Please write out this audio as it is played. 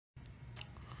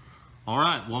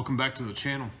Alright, welcome back to the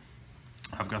channel.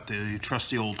 I've got the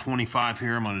trusty old 25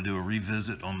 here. I'm going to do a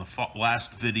revisit on the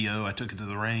last video. I took it to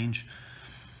the range.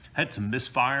 Had some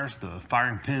misfires. The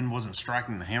firing pin wasn't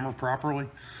striking the hammer properly.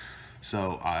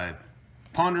 So I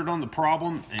pondered on the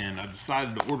problem and I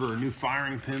decided to order a new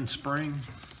firing pin spring.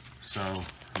 So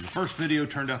the first video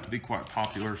turned out to be quite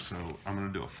popular, so I'm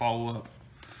going to do a follow-up.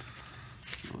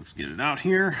 So let's get it out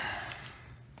here.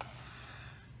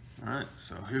 Alright,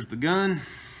 so here's the gun.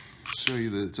 Show you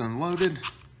that it's unloaded.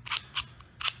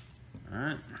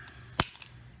 Alright,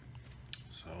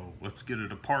 so let's get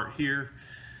it apart here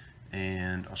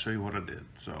and I'll show you what I did.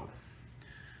 So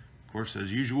of course,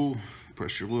 as usual,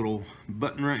 press your little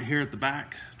button right here at the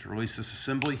back to release this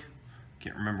assembly.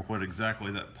 Can't remember what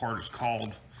exactly that part is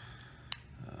called.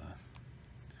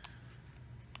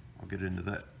 I'll get into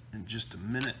that in just a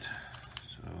minute.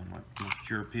 So like most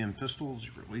European pistols,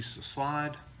 you release the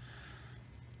slide.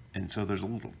 And so there's a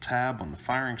little tab on the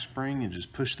firing spring, and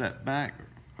just push that back,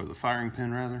 or the firing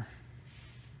pin rather.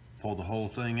 Pull the whole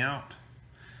thing out.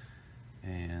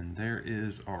 And there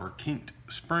is our kinked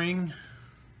spring.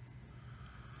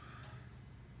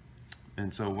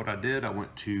 And so what I did, I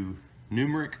went to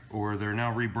Numrich, or they're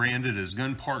now rebranded as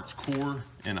Gun Parts Core,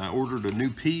 and I ordered a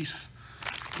new piece.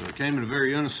 So it came in a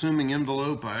very unassuming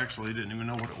envelope. I actually didn't even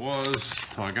know what it was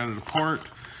until I got it apart.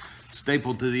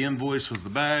 Stapled to the invoice with the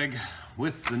bag,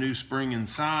 with the new spring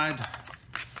inside.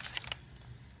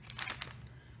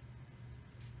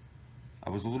 I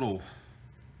was a little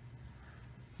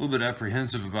bit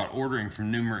apprehensive about ordering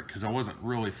from Numrich because I wasn't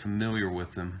really familiar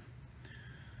with them.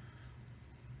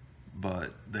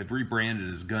 But they've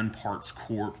rebranded as Gun Parts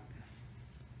Corp.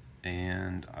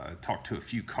 And I talked to a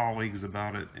few colleagues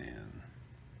about it and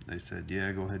they said,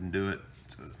 yeah, go ahead and do it.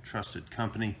 It's a trusted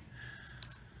company.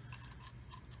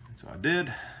 And so I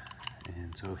did.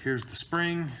 And so here's the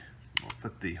spring. I'll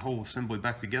put the whole assembly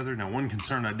back together. Now, one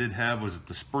concern I did have was that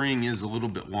the spring is a little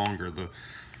bit longer.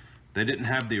 They didn't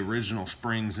have the original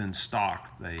springs in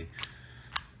stock. They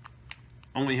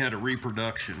only had a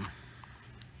reproduction.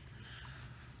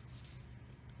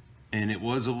 And it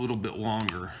was a little bit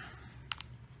longer.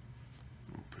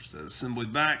 I'll push that assembly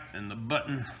back and the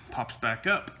button pops back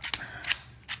up.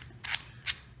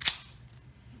 It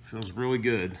feels really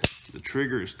good. The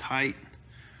trigger is tight.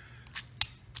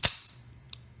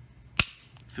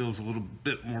 Feels a little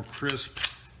bit more crisp.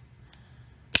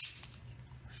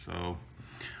 So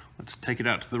let's take it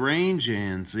out to the range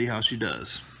and see how she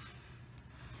does.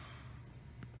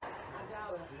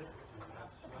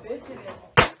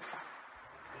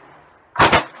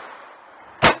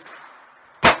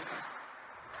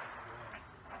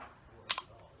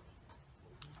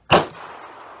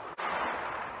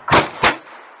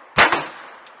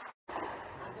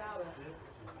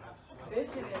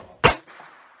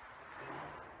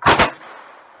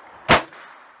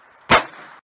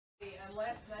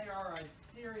 Unless they are a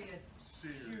serious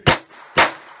shooter.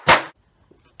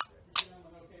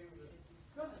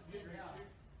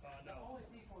 Only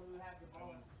people who have the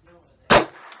bonus skill in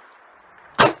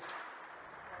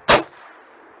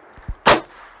it.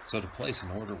 So to place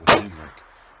an order with Numrich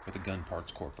or the Gun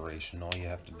Parts Corporation, all you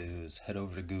have to do is head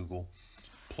over to Google,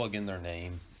 plug in their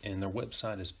name, and their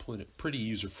website is pretty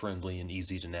user-friendly and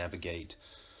easy to navigate.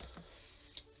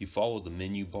 You follow the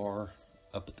menu bar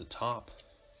up at the top,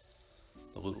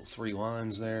 the little three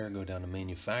lines there, go down to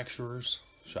manufacturers,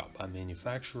 shop by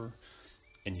manufacturer,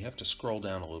 and you have to scroll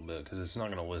down a little bit because it's not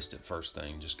going to list it first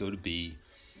thing. Just go to B,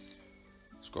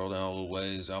 scroll down a little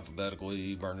ways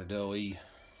alphabetically, Bernardelli,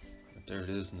 right there it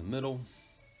is in the middle,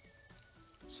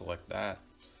 select that,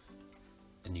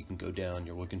 and you can go down.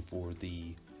 You're looking for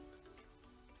the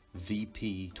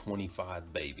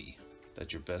VP25 Baby.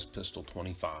 That's your Vest Pistol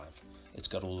 25. It's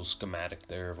got a little schematic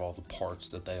there of all the parts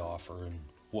that they offer and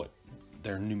what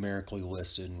they're numerically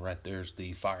listed, and right there's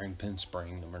the firing pin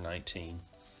spring number 19.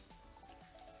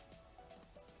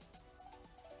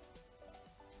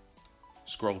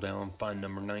 Scroll down, find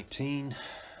number 19.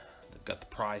 They've got the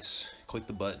price. Click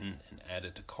the button and add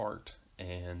it to cart,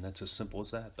 and that's as simple as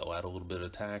that. They'll add a little bit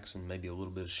of tax and maybe a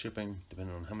little bit of shipping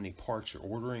depending on how many parts you're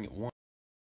ordering at once.